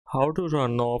How to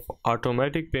turn off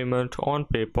automatic payment on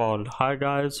PayPal. Hi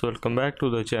guys, welcome back to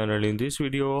the channel. In this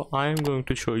video I am going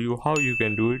to show you how you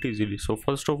can do it easily. So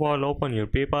first of all, open your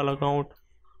PayPal account.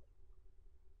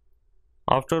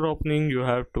 After opening, you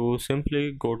have to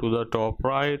simply go to the top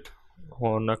right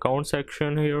on account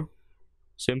section here.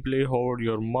 Simply hold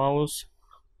your mouse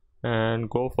and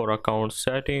go for account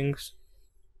settings.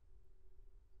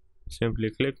 Simply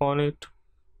click on it.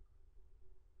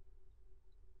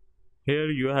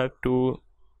 Here you have to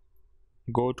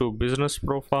go to business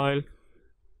profile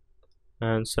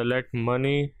and select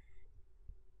money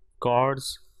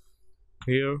cards.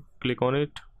 Here click on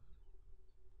it.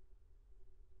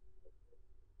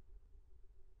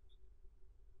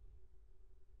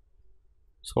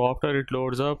 So after it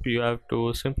loads up, you have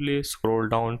to simply scroll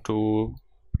down to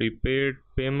prepaid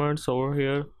payments over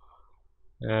here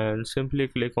and simply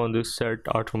click on this set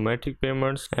automatic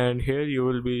payments, and here you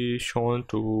will be shown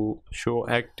to show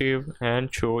active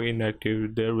and show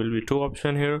inactive. There will be two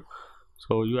options here,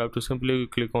 so you have to simply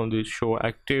click on this show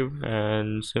active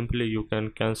and simply you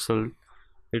can cancel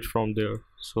it from there.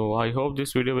 So I hope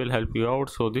this video will help you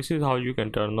out. So this is how you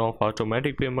can turn off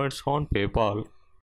automatic payments on PayPal.